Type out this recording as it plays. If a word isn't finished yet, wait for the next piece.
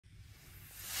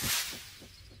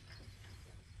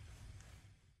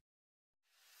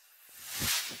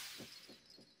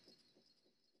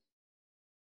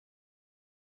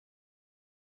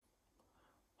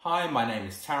Hi, my name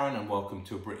is Taryn and welcome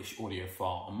to a British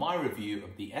Audiophile on my review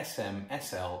of the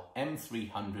SMSL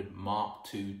M300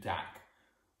 MkII DAC.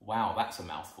 Wow, that's a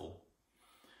mouthful.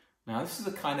 Now this is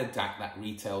the kind of DAC that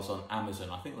retails on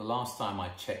Amazon. I think the last time I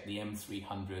checked the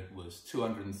M300 was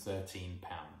 £213.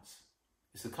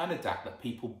 It's the kind of DAC that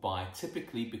people buy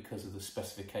typically because of the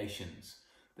specifications.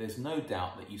 There's no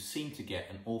doubt that you seem to get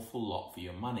an awful lot for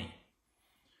your money.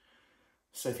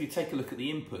 So if you take a look at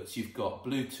the inputs, you've got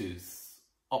Bluetooth,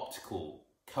 optical,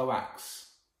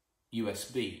 coax,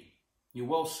 USB. You're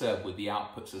well served with the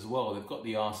outputs as well. They've got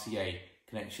the RCA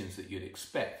connections that you'd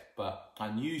expect, but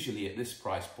unusually at this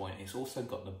price point, it's also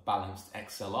got the balanced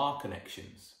XLR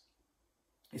connections.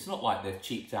 It's not like they've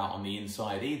cheaped out on the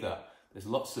inside either. There's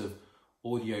lots of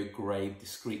audio grade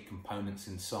discrete components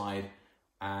inside,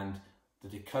 and the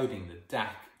decoding, the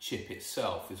DAC chip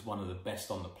itself is one of the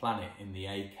best on the planet in the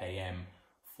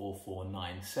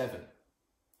AKM4497.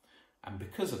 And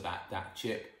because of that DAC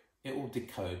chip, it will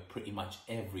decode pretty much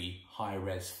every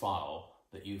high-res file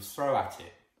that you throw at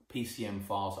it. PCM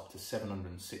files up to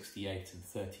 768 and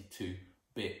 32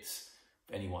 bits,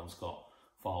 if anyone's got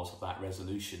files of that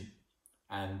resolution,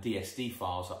 and DSD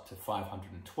files up to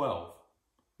 512.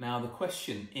 Now the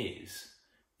question is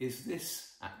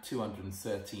this at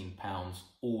 £213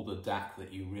 all the DAC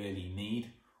that you really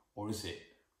need, or is it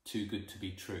too good to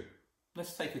be true?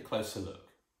 Let's take a closer look.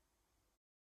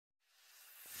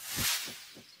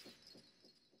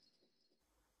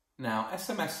 Now,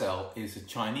 SMSL is a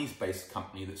Chinese-based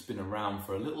company that's been around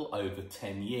for a little over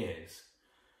 10 years.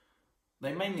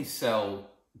 They mainly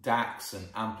sell DACs and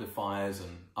amplifiers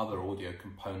and other audio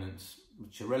components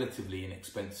which are relatively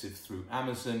inexpensive through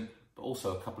Amazon, but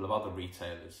also a couple of other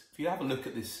retailers. If you have a look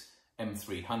at this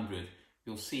M300,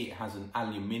 you'll see it has an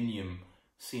aluminium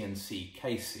CNC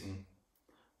casing.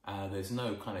 There's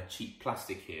no kind of cheap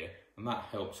plastic here, and that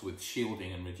helps with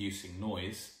shielding and reducing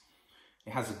noise.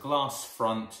 It has a glass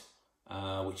front,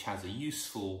 which has a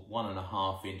useful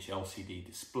 1.5-inch LCD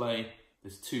display.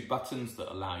 There's two buttons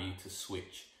that allow you to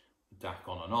switch the DAC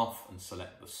on and off and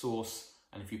select the source.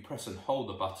 And if you press and hold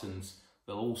the buttons,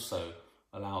 they'll also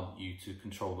allow you to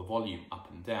control the volume up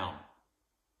and down.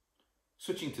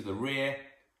 Switching to the rear,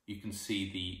 you can see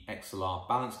the XLR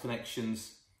balance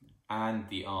connections and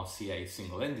the RCA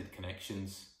single-ended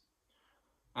connections.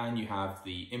 And you have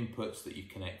the inputs that you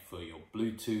connect for your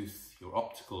Bluetooth, your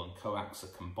optical and coax are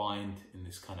combined in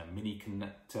this kind of mini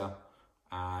connector.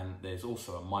 And there's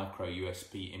also a micro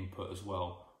USB input as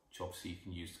well, which obviously you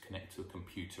can use to connect to a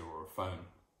computer or a phone.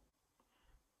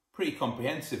 Pretty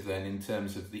comprehensive then in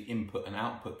terms of the input and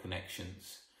output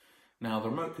connections. Now the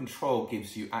remote control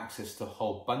gives you access to a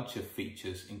whole bunch of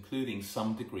features, including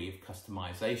some degree of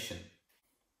customization.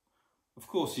 Of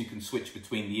course, you can switch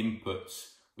between the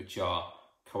inputs, which are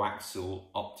coaxial,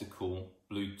 optical,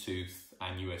 Bluetooth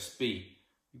and USB.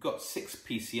 You've got 6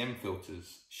 PCM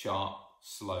filters: sharp,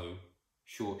 slow,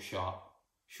 short sharp,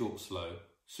 short slow,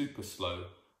 super slow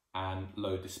and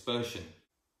low dispersion.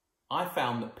 I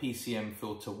found that PCM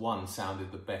filter 1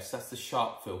 sounded the best. That's the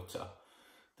sharp filter.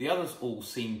 The others all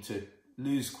seem to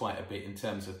lose quite a bit in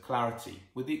terms of clarity,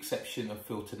 with the exception of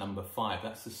filter number 5.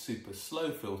 That's the super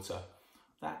slow filter.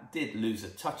 That did lose a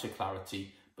touch of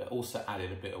clarity, but also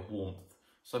added a bit of warmth.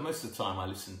 So most of the time I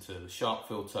listen to the sharp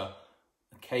filter.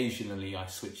 Occasionally I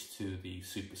switch to the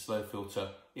super slow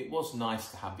filter. It was nice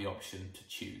to have the option to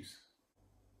choose.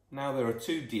 Now there are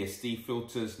 2 DSD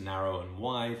filters, narrow and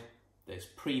wide. There's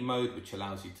pre-mode, which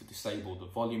allows you to disable the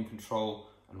volume control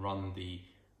and run the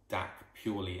DAC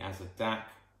purely as a DAC.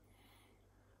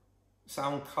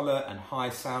 Sound color and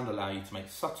high sound allow you to make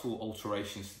subtle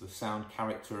alterations to the sound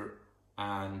character,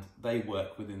 and they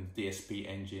work within the DSP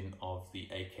engine of the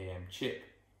AKM chip.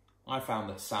 I found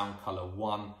that sound color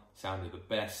 1 sounded the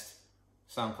best,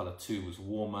 sound color 2 was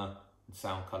warmer, and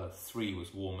sound color 3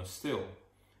 was warmer still.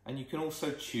 And you can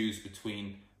also choose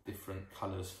between different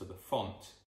colors for the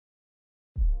font.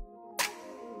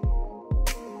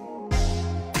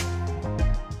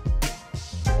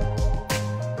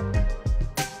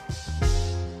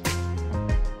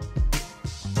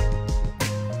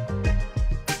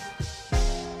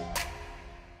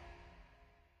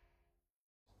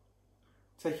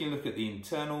 Taking a look at the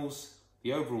internals,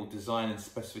 the overall design and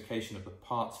specification of the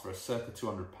parts for a circa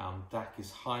 £200 DAC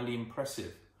is highly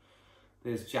impressive.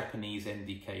 There's Japanese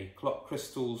NDK clock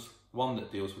crystals, one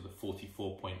that deals with the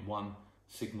 44.1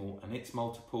 signal and its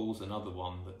multiples, another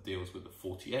one that deals with the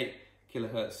 48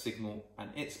 kHz signal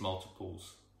and its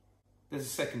multiples. There's a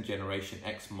second generation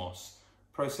XMOS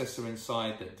processor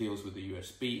inside that deals with the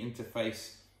USB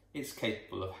interface. It's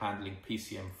capable of handling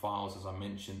PCM files, as I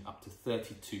mentioned, up to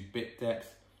 32-bit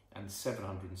depth and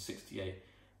 768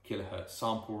 kilohertz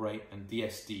sample rate, and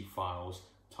DSD files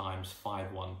times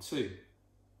 512.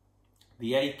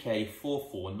 The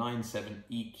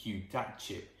AK4497EQ DAC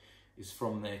chip is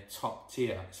from their top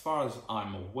tier. As far as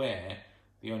I'm aware,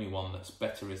 the only one that's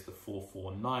better is the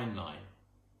 4499.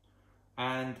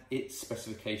 And its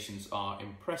specifications are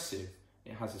impressive.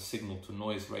 It has a signal to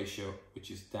noise ratio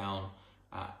which is down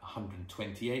at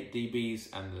 128 dBs,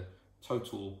 and the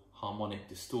total harmonic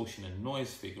distortion and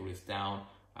noise figure is down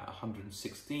at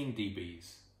 116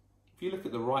 dBs. If you look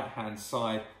at the right hand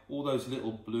side, all those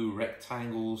little blue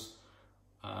rectangles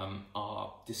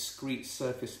are discrete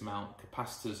surface mount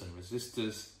capacitors and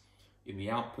resistors in the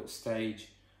output stage,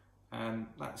 and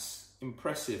that's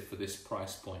impressive for this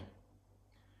price point.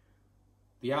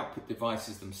 The output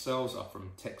devices themselves are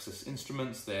from Texas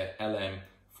Instruments. They're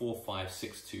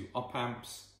LM4562 op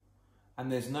amps,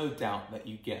 and there's no doubt that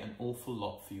you get an awful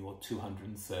lot for your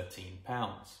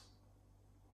 £213.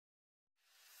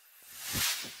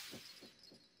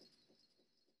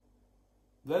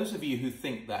 Those of you who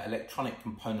think that electronic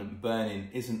component burn-in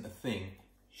isn't a thing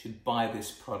should buy this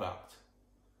product.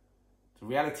 The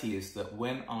reality is that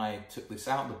when I took this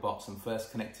out of the box and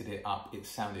first connected it up, it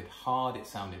sounded hard, it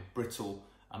sounded brittle,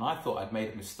 and I thought I'd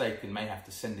made a mistake and may have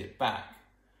to send it back.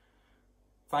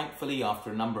 Thankfully,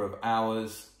 after a number of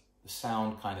hours, the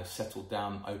sound kind of settled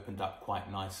down, opened up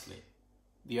quite nicely.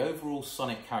 The overall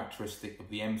sonic characteristic of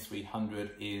the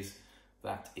M300 is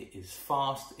that it is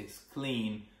fast, it's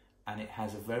clean, and it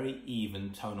has a very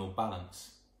even tonal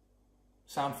balance.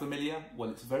 Sound familiar? Well,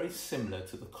 it's very similar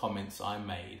to the comments I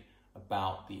made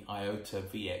about the IOTA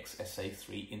VX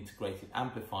SA3 integrated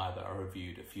amplifier that I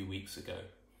reviewed a few weeks ago.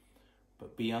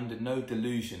 But be under no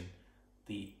delusion,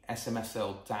 the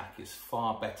SMSL DAC is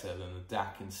far better than the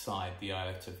DAC inside the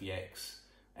IOTA VX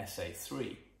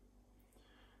SA3.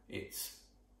 It's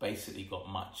basically got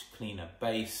much cleaner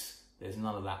bass, there's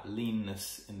none of that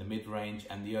leanness in the mid-range,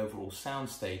 and the overall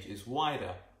soundstage is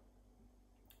wider.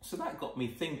 So that got me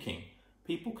thinking,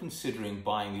 people considering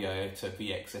buying the IOTA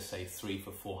VX SA3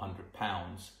 for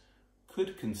 £400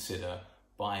 could consider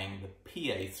buying the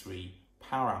PA3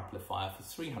 power amplifier for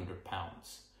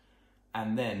 £300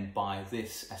 and then buy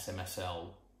this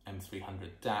SMSL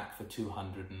M300 DAC for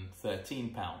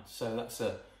 £213. So that's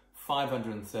a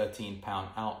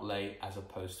 £513 outlay as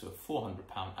opposed to a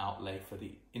 £400 outlay for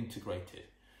the integrated.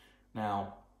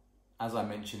 Now, as I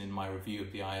mentioned in my review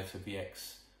of the IOTA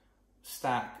VX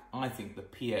stack, I think the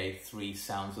PA3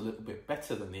 sounds a little bit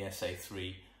better than the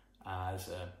SA3 as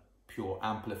a pure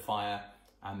amplifier,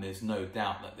 and there's no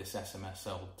doubt that this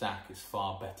SMSL DAC is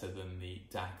far better than the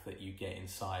DAC that you get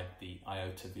inside the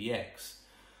IOTA VX.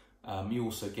 You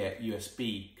also get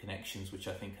USB connections, which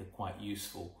I think are quite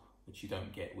useful, which you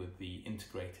don't get with the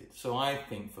integrated. So I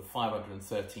think for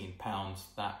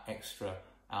 £513, that extra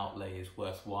outlay is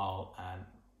worthwhile, and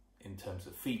in terms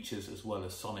of features as well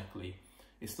as sonically,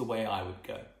 it's the way I would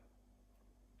go.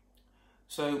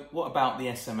 So what about the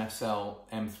SMSL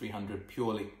M300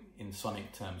 purely in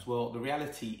sonic terms? Well, the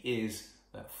reality is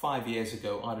that 5 years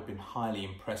ago, I'd have been highly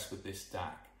impressed with this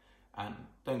DAC. And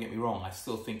don't get me wrong, I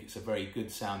still think it's a very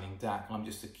good sounding DAC. I'm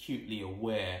just acutely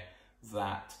aware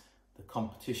that the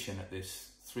competition at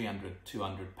this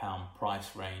 £300–200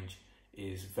 price range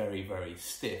is very, very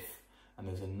stiff, and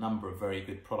there's a number of very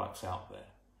good products out there.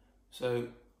 So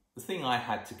the thing I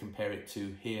had to compare it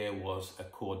to here was a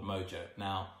Chord Mojo.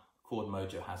 Now, Chord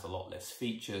Mojo has a lot less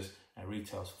features and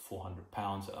retails for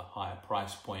 £400 at a higher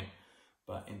price point.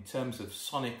 But in terms of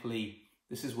sonically,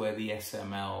 this is where the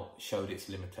SML showed its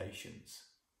limitations.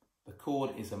 The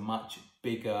Chord is a much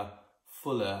bigger,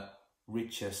 fuller,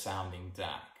 richer sounding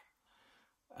DAC.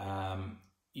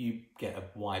 You get a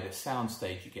wider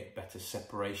soundstage, you get better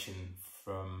separation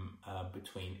from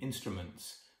between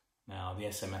instruments. Now, the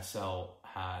SMSL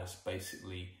has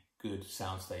basically good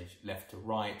soundstage left to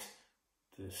right.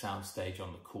 The soundstage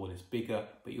on the Chord is bigger,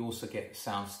 but you also get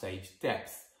soundstage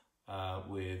depth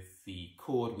with the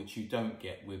Chord, which you don't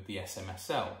get with the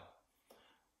SMSL.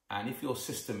 And if your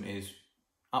system is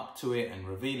up to it and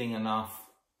revealing enough,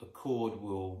 the Chord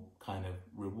will kind of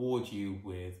reward you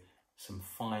with some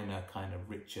finer, kind of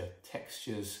richer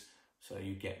textures. So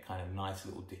you get kind of nice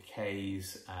little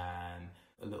decays and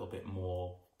a little bit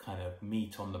more kind of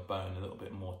meat on the bone, a little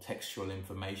bit more textural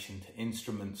information to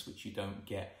instruments, which you don't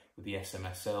get with the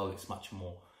SMSL. It's much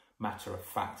more matter of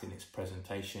fact in its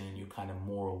presentation, and you're kind of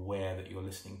more aware that you're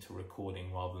listening to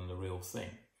recording rather than the real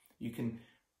thing. You can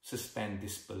suspend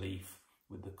disbelief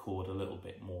with the Chord a little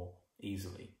bit more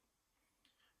easily.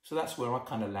 So that's where I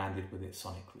kind of landed with it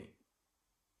sonically.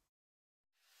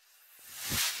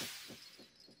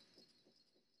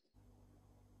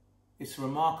 It's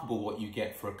remarkable what you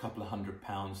get for a couple of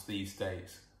 £100 these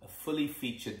days. A fully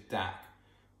featured DAC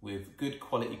with good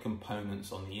quality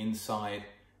components on the inside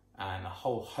and a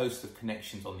whole host of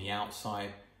connections on the outside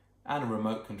and a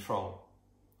remote control.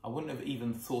 I wouldn't have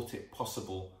even thought it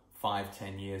possible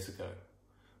 5-10 years ago.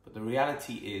 But the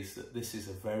reality is that this is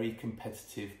a very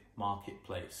competitive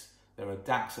marketplace. There are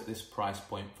DACs at this price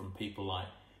point from people like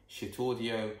Shit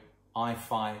Audio,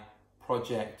 iFi,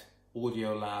 Project,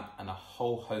 Audiolab, and a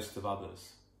whole host of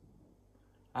others.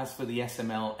 As for the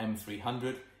SMSL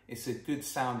M300, it's a good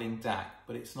sounding DAC,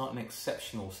 but it's not an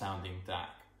exceptional sounding DAC.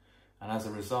 And as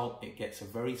a result, it gets a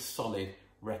very solid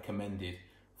recommended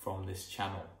from this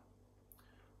channel.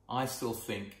 I still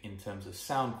think in terms of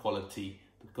sound quality,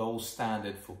 the gold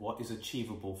standard for what is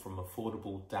achievable from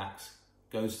affordable DACs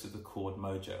goes to the Chord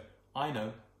Mojo. I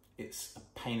know it's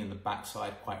a pain in the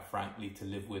backside, quite frankly, to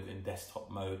live with in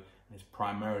desktop mode, and it's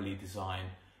primarily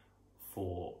designed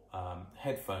for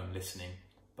headphone listening,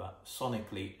 but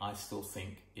sonically I still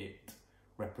think it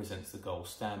represents the gold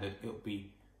standard. It'll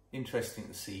be interesting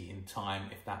to see in time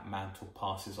if that mantle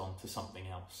passes on to something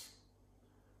else.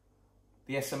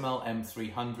 The SMSL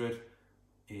M300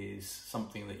 is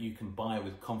something that you can buy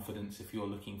with confidence if you're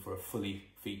looking for a fully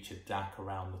featured DAC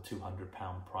around the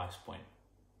 £200 price point.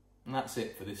 And that's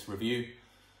it for this review.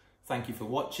 Thank you for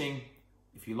watching.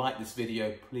 If you like this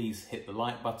video, please hit the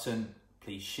like button,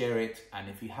 please share it, and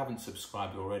if you haven't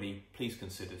subscribed already, please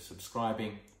consider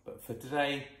subscribing. But for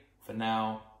today, for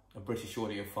now, a British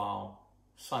audiophile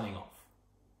signing off.